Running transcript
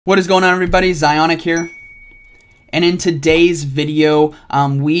What is going on, everybody? Zyonik here. And in today's video,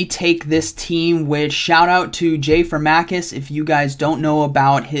 we take this team with shout out to JFarmakis. If you guys don't know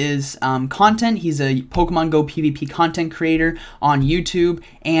about his content, he's a Pokemon Go PvP content creator on YouTube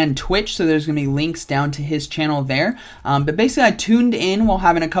and Twitch. So there's going to be links down to his channel there. But basically, I tuned in while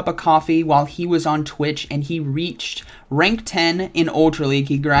having a cup of coffee while he was on Twitch, and he reached rank 10 in Ultra League.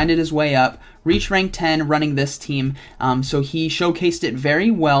 He grinded his way up, reached rank 10 running this team. So he showcased it very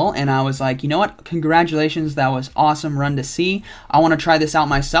well, and I was like, you know what, congratulations, that was awesome run to see. I want to try this out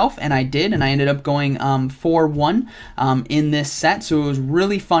myself, and I did, and I ended up going 4-1 in this set. So it was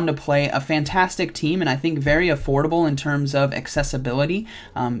really fun to play, a fantastic team, and I think very affordable in terms of accessibility.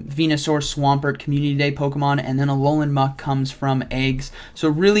 Venusaur, Swampert, Community Day Pokemon, and then Alolan Muk comes from eggs. So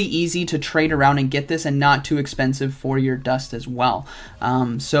really easy to trade around and get this, and not too expensive for your dust as well.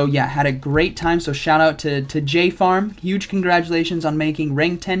 So yeah, had a great time. So shout out to JFarm. Huge congratulations on making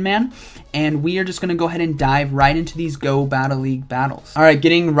rank 10, man. And we are just going to go ahead and dive right into these Go Battle League battles. All right,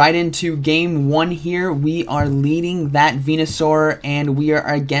 getting right into game one here. We are leading that Venusaur, and we are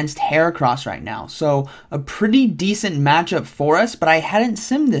against Heracross right now. So a pretty decent matchup for us, but I hadn't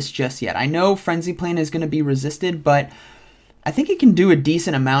simmed this just yet. I know Frenzy Plane is going to be resisted, but I think it can do a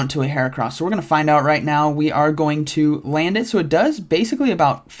decent amount to a Heracross. So we're going to find out right now. We are going to land it. So it does basically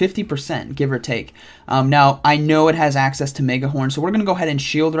about 50%, give or take. Now, I know it has access to Mega Horn, so we're going to go ahead and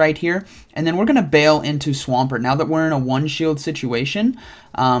shield right here. And then we're going to bail into Swampert. Now that we're in a one-shield situation,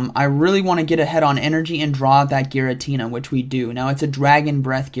 I really want to get ahead on energy and draw that Giratina, which we do. Now, it's a Dragon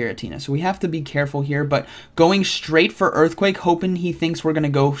Breath Giratina, so we have to be careful here. But going straight for Earthquake, hoping he thinks we're going to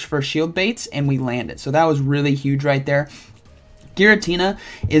go for shield baits, and we land it. So that was really huge right there. Giratina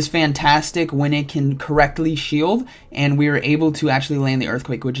is fantastic when it can correctly shield, and we were able to actually land the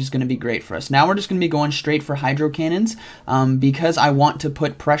Earthquake, which is going to be great for us. Now we're just going to be going straight for Hydro Cannons because I want to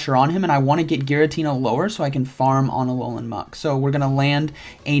put pressure on him, and I want to get Giratina lower so I can farm on Alolan Muk. So we're going to land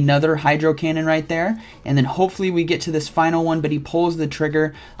another Hydro Cannon right there, and then hopefully we get to this final one, but he pulls the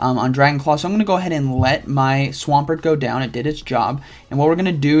trigger on Dragon Claw. So I'm going to go ahead and let my Swampert go down. It did its job, and what we're going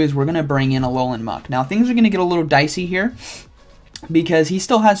to do is we're going to bring in Alolan Muk. Now things are going to get a little dicey here, because he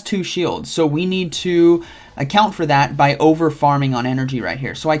still has 2 shields, so we need to account for that by over farming on energy right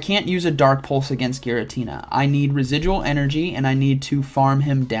here. So I can't use a Dark Pulse against Giratina. I need residual energy, and I need to farm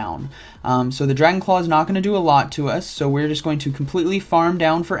him down. So the Dragon Claw is not going to do a lot to us, so we're just going to completely farm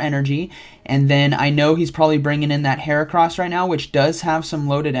down for energy. And then I know he's probably bringing in that Heracross right now, which does have some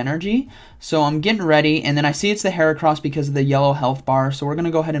loaded energy. So I'm getting ready, and then I see it's the Heracross because of the yellow health bar. So we're going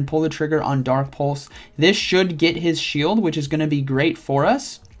to go ahead and pull the trigger on Dark Pulse. This should get his shield, which is going to be great for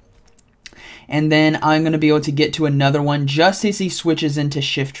us. And then I'm going to be able to get to another one just as he switches into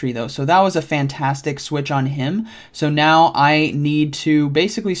Shiftry, though. So that was a fantastic switch on him. So now I need to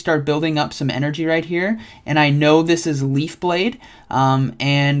basically start building up some energy right here. And I know this is Leaf Blade.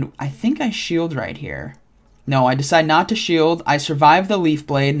 And I think I shield right here. No, I decide not to shield. I survive the Leaf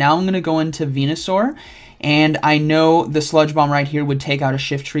Blade. Now I'm going to go into Venusaur. And I know the Sludge Bomb right here would take out a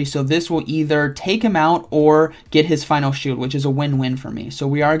Shiftry, so this will either take him out or get his final shield, which is a win-win for me. So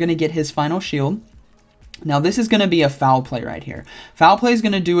we are going to get his final shield. Now this is going to be a foul play right here. Foul play is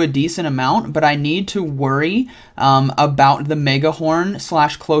going to do a decent amount, but I need to worry about the Mega Horn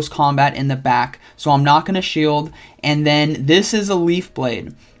 / close combat in the back. So I'm not going to shield. And then this is a Leaf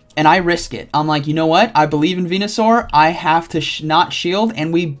Blade, and I risk it. I'm like, you know what? I believe in Venusaur. I have to not shield,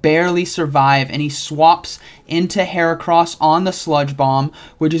 and we barely survive. And he swaps into Heracross on the Sludge Bomb,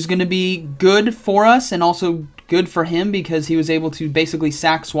 which is going to be good for us and also good for him because he was able to basically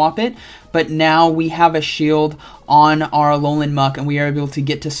sack swap it. But now we have a shield on our Alolan Muk, and we are able to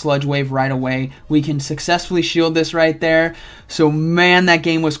get to Sludge Wave right away. We can successfully shield this right there. So, man, that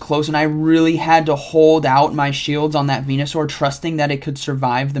game was close, and I really had to hold out my shields on that Venusaur, trusting that it could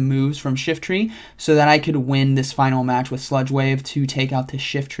survive the moves from Shiftry so that I could win this final match with Sludge Wave to take out the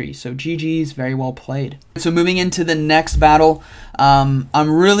Shiftry. So, GG's, very well played. So, moving into the next battle, I'm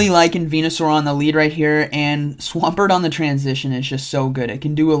really liking Venusaur on the lead right here, and Swampert on the transition is just so good. It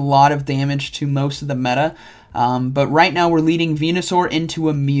can do a lot of damage to most of the meta. But right now we're leading Venusaur into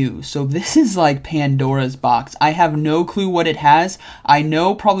a Mew. So this is like Pandora's box. I have no clue what it has. I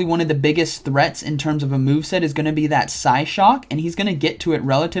know probably one of the biggest threats in terms of a moveset is going to be that Psyshock, and he's going to get to it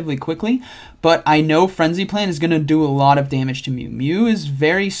relatively quickly. But I know Frenzy Plant is going to do a lot of damage to Mew. Mew is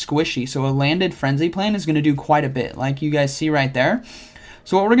very squishy, so a landed Frenzy Plant is going to do quite a bit, like you guys see right there.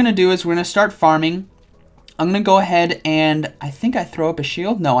 So what we're going to do is we're going to start farming. I'm going to go ahead and I think I throw up a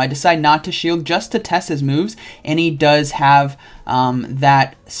shield. No, I decide not to shield just to test his moves, and he does have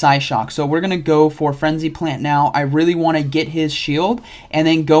that Psyshock. So we're going to go for Frenzy Plant now. I really want to get his shield and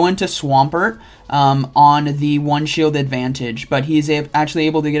then go into Swampert on the one shield advantage. But he's actually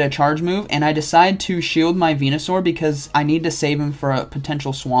able to get a charge move, and I decide to shield my Venusaur because I need to save him for a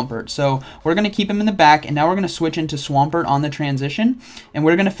potential Swampert. So we're going to keep him in the back, and now we're going to switch into Swampert on the transition, and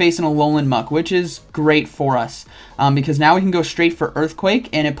we're going to face an Alolan Muk, which is great for us because now we can go straight for Earthquake,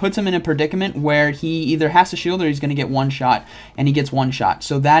 and it puts him in a predicament where he either has to shield or he's going to get one shot, and he gets one shot.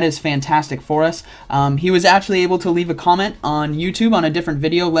 So that is fantastic for us. He was actually able to leave a comment on YouTube on a different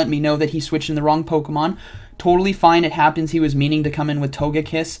video, let me know that he switched in the wrong Pokemon. Totally fine, it happens. He was meaning to come in with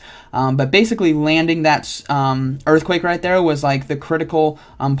Togekiss, but basically landing that Earthquake right there was like the critical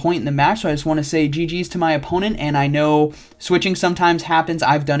point in the match. So I just want to say GG's to my opponent, and I know switching sometimes happens.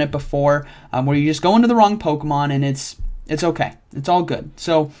 I've done it before where you just go into the wrong Pokemon, and it's okay. It's all good.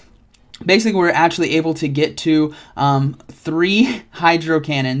 So basically, we're actually able to get to 3 Hydro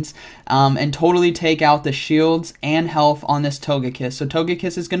Cannons and totally take out the shields and health on this Togekiss. So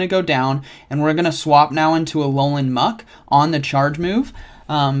Togekiss is going to go down, and we're going to swap now into Alolan Muk on the charge move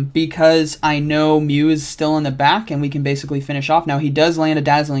because I know Mew is still in the back, and we can basically finish off. Now, he does land a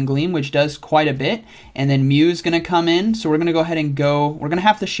Dazzling Gleam, which does quite a bit, and then Mew is going to come in, so we're going to go ahead and go. We're going to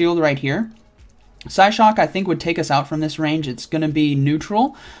have the shield right here. Psyshock, I think, would take us out from this range. It's going to be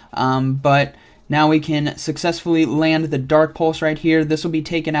neutral, but now we can successfully land the Dark Pulse right here. This will be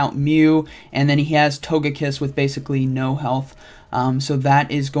taking out Mew, and then he has Togekiss with basically no health. So that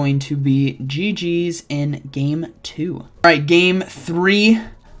is going to be GG's in Game 2. All right, Game 3.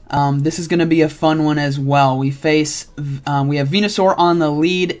 This is going to be a fun one as well. We have Venusaur on the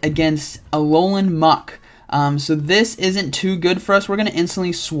lead against Alolan Muk. So this isn't too good for us. We're going to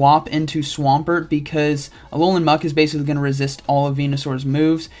instantly swap into Swampert because Alolan Muk is basically going to resist all of Venusaur's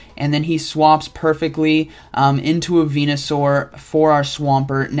moves, and then he swaps perfectly into a Venusaur for our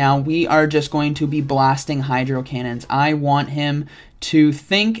Swampert. Now we are just going to be blasting Hydro Cannons. I want him to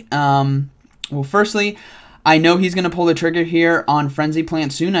think, well, firstly, I know he's going to pull the trigger here on Frenzy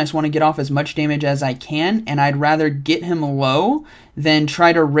Plant soon. I just want to get off as much damage as I can, and I'd rather get him low than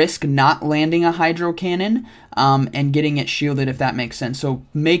try to risk not landing a Hydro Cannon and getting it shielded, if that makes sense. So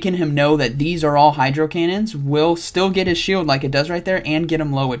making him know that these are all Hydro Cannons will still get his shield like it does right there and get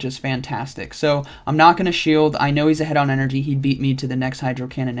him low, which is fantastic. So I'm not going to shield. I know he's ahead on energy. He'd beat me to the next Hydro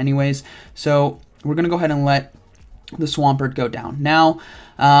Cannon anyways. So we're going to go ahead and let the Swampert go down. Now,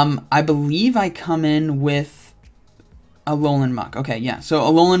 I believe I come in with Alolan Muk. Okay, yeah. So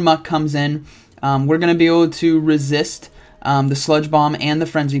Alolan Muk comes in. We're going to be able to resist the Sludge Bomb and the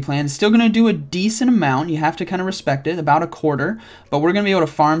Frenzy Plant. It's still going to do a decent amount. You have to kind of respect it, about a quarter. But we're going to be able to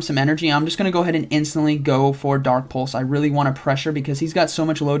farm some energy. I'm just going to go ahead and instantly go for Dark Pulse. I really want to pressure because he's got so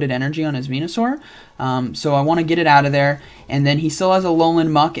much loaded energy on his Venusaur. So I want to get it out of there. And then he still has a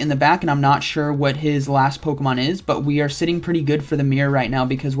Alolan Muk in the back, and I'm not sure what his last Pokemon is, but we are sitting pretty good for the mirror right now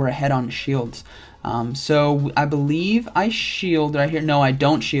because we're ahead on shields. So I believe I shield right here. No, I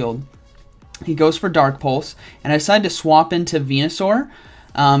don't shield. He goes for Dark Pulse, and I decide to swap into Venusaur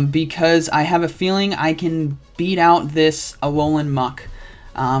because I have a feeling I can beat out this Alolan Muk.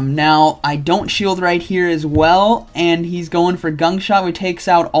 Now, I don't shield right here as well, and he's going for Gunk Shot, which takes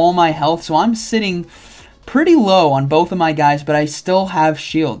out all my health, so I'm sitting pretty low on both of my guys, but I still have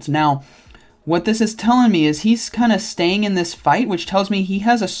shields. Now, what this is telling me is he's kind of staying in this fight, which tells me he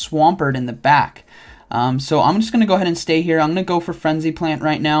has a Swampert in the back. So I'm just going to go ahead and stay here. I'm going to go for Frenzy Plant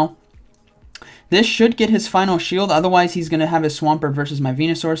right now. This should get his final shield, otherwise he's going to have his Swampert versus my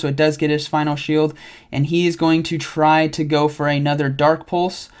Venusaur, so it does get his final shield, and he is going to try to go for another Dark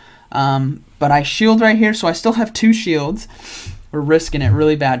Pulse, but I shield right here, so I still have 2 shields. We're risking it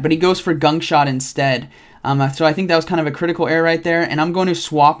really bad, but he goes for Gunk Shot instead. So I think that was kind of a critical error right there, and I'm going to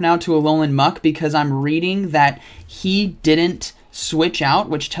swap now to Alolan Muk because I'm reading that he didn't switch out,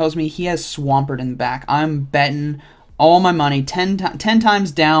 which tells me he has Swampert in the back. I'm betting all my money, 10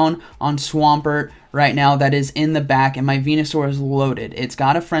 times down on Swampert right now that is in the back, and my Venusaur is loaded. It's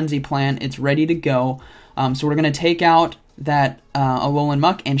got a Frenzy Plant. It's ready to go. So we're going to take out that Alolan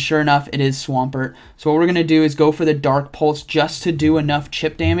Muk, and sure enough, it is Swampert. So what we're going to do is go for the Dark Pulse just to do enough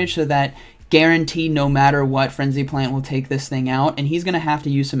chip damage so that guaranteed no matter what, Frenzy Plant will take this thing out, and he's going to have to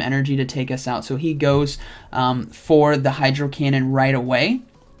use some energy to take us out. So he goes for the Hydro Cannon right away.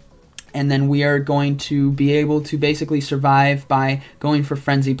 And then we are going to be able to basically survive by going for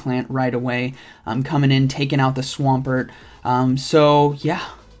Frenzy Plant right away, coming in, taking out the Swampert. So, yeah,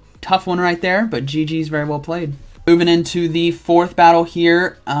 tough one right there, but GG's very well played. Moving into the 4th battle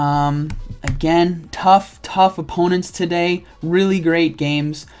here. Again, tough opponents today. Really great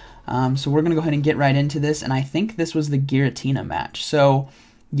games. So we're going to go ahead and get right into this, and I think this was the Giratina match. So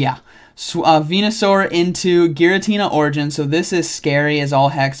Yeah. Venusaur into Giratina Origin, so this is scary as all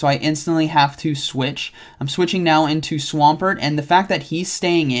heck, so I instantly have to switch. I'm switching now into Swampert, and the fact that he's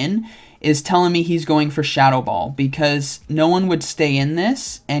staying in is telling me he's going for Shadow Ball, because no one would stay in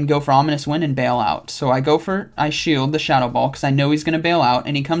this and go for Ominous Wind and bail out. So I shield the Shadow Ball because I know he's going to bail out,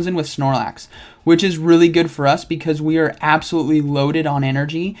 and he comes in with Snorlax, which is really good for us because we are absolutely loaded on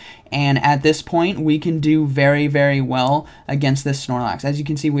energy, and at this point we can do very, very well against this Snorlax. As you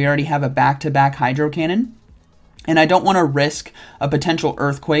can see, we already have a back-to-back Hydro Cannon, and I don't want to risk a potential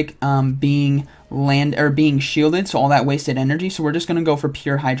Earthquake being shielded, so all that wasted energy, so we're just going to go for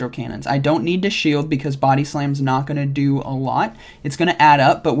pure Hydro Cannons. I don't need to shield because Body Slam's not going to do a lot. It's going to add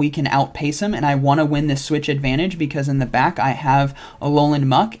up, but we can outpace him, and I want to win this switch advantage because in the back I have Alolan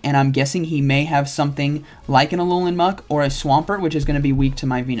Muk, and I'm guessing he may have something like an Alolan Muk or a Swampert, which is going to be weak to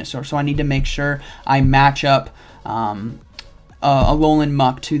my Venusaur, so I need to make sure I match up Alolan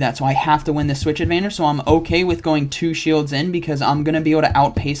Muk to that, so I have to win the switch advantage, so I'm okay with going 2 shields in because I'm going to be able to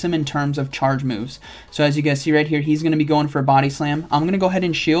outpace him in terms of charge moves. So as you guys see right here, he's going to be going for a Body Slam. I'm going to go ahead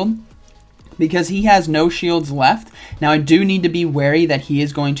and shield because he has no shields left. Now I do need to be wary that he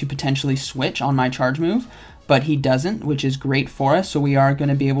is going to potentially switch on my charge move, but he doesn't, which is great for us, so we are going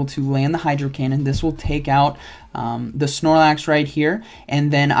to be able to land the Hydro Cannon. This will take out the Snorlax right here,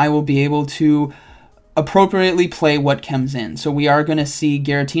 and then I will be able to appropriately play what comes in. So we are going to see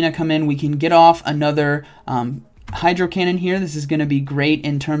Giratina come in. We can get off another Hydro Cannon here. This is going to be great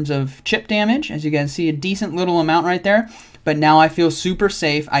in terms of chip damage. As you guys see, a decent little amount right there. But now I feel super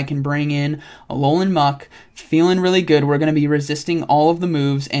safe. I can bring in Alolan Muk, feeling really good. We're going to be resisting all of the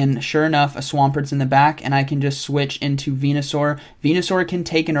moves, and sure enough, a Swampert's in the back, and I can just switch into Venusaur. Venusaur can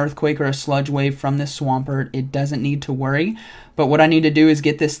take an Earthquake or a Sludge Wave from this Swampert. It doesn't need to worry. But what I need to do is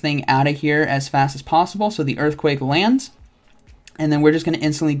get this thing out of here as fast as possible. So the Earthquake lands, and then we're just going to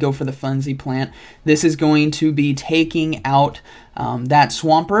instantly go for the Frenzy Plant. This is going to be taking out that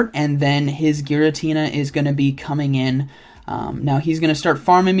Swampert, and then his Giratina is going to be coming in. Now he's going to start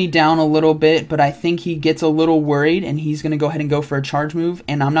farming me down a little bit, but I think he gets a little worried, and he's going to go ahead and go for a charge move.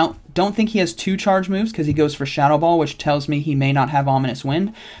 And don't think he has 2 charge moves because he goes for Shadow Ball, which tells me he may not have Ominous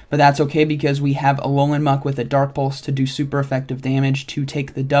Wind, but that's okay because we have Alolan Muk with a Dark Pulse to do super effective damage to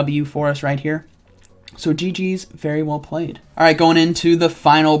take the W for us right here. So GG's, very well played. All right, going into the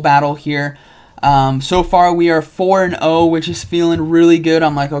final battle here. So far we are 4-0, which is feeling really good.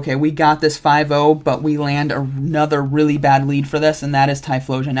 I'm like, okay, we got this 5-0, but we land another really bad lead for this, and that is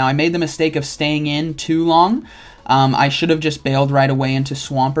Typhlosion. Now, I made the mistake of staying in too long. I should have just bailed right away into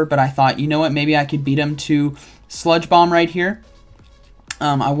Swampert, but I thought, you know what, maybe I could beat him to Sludge Bomb right here.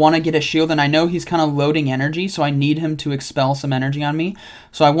 I want to get a shield, and I know he's kind of loading energy, so I need him to expel some energy on me.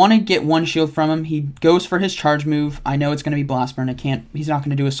 So I want to get 1 shield from him. He goes for his charge move. I know it's going to be Blast Burn. He's not going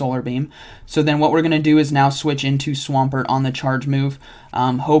to do a Solar Beam. So then what we're going to do is now switch into Swampert on the charge move,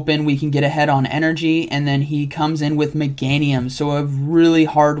 hoping we can get ahead on energy, and then he comes in with Meganium, so a really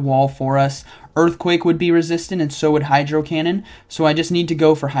hard wall for us. Earthquake would be resistant, and so would Hydro Cannon. So I just need to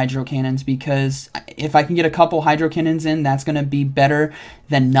go for Hydro Cannons because if I can get a couple Hydro Cannons in, that's going to be better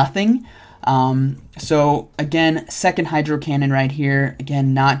than nothing. So again, second Hydro Cannon right here.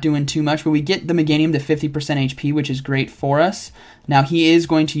 Again, not doing too much, but we get the Meganium to 50% HP, which is great for us. Now he is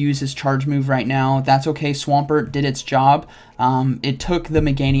going to use his charge move right now. That's okay. Swampert did its job. It took the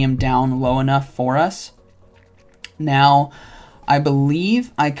Meganium down low enough for us. Now, I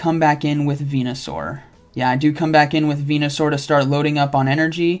believe I come back in with Venusaur. Yeah, I do come back in with Venusaur to start loading up on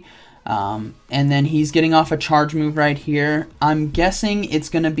energy. And then he's getting off a charge move right here. I'm guessing it's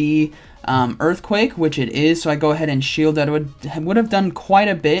going to be Earthquake, which it is. So I go ahead and shield. That would have done quite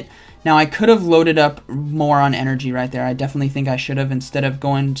a bit. Now, I could have loaded up more on energy right there. I definitely think I should have instead of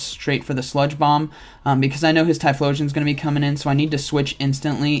going straight for the Sludge Bomb because I know his Typhlosion is going to be coming in, so I need to switch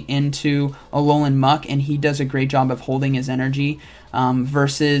instantly into Alolan Muk, and he does a great job of holding his energy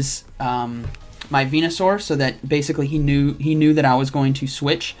versus my Venusaur, so that basically he knew that I was going to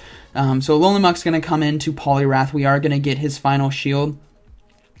switch. So Alolan Muk's going to come into Poliwrath. We are going to get his final shield.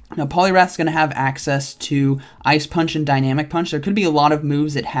 Now, Poliwrath's going to have access to Ice Punch and Dynamic Punch. There could be a lot of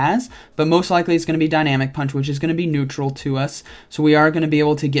moves it has, but most likely it's going to be Dynamic Punch, which is going to be neutral to us. So we are going to be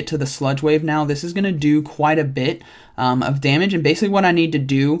able to get to the Sludge Wave now. This is going to do quite a bit of damage, and basically what I need to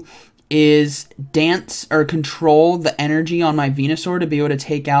do is dance or control the energy on my Venusaur to be able to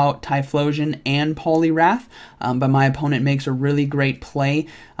take out Typhlosion and Poliwrath, but my opponent makes a really great play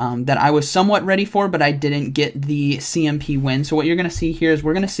that I was somewhat ready for, but I didn't get the CMP win. So what you're going to see here is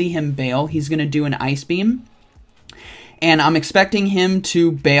we're going to see him bail. He's going to do an Ice Beam, And I'm expecting him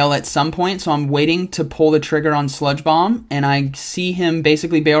to bail at some point, so I'm waiting to pull the trigger on Sludge Bomb, and I see him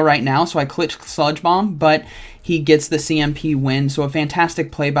basically bail right now, so I click Sludge Bomb, but he gets the CMP win. So a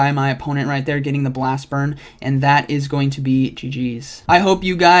fantastic play by my opponent right there, getting the Blast Burn, and that is going to be GG's. I hope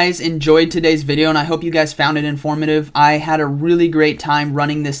you guys enjoyed today's video, and I hope you guys found it informative. I had a really great time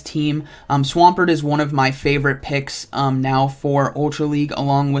running this team. Swampert is one of my favorite picks now for Ultra League,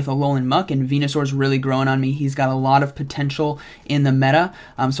 along with Alolan Muk, and Venusaur's really growing on me. He's got a lot of potential in the meta.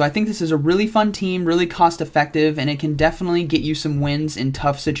 So I think this is a really fun team, really cost effective, and it can definitely get you some wins in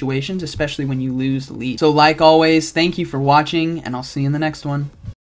tough situations, especially when you lose the lead. So like always, thank you for watching, and I'll see you in the next one.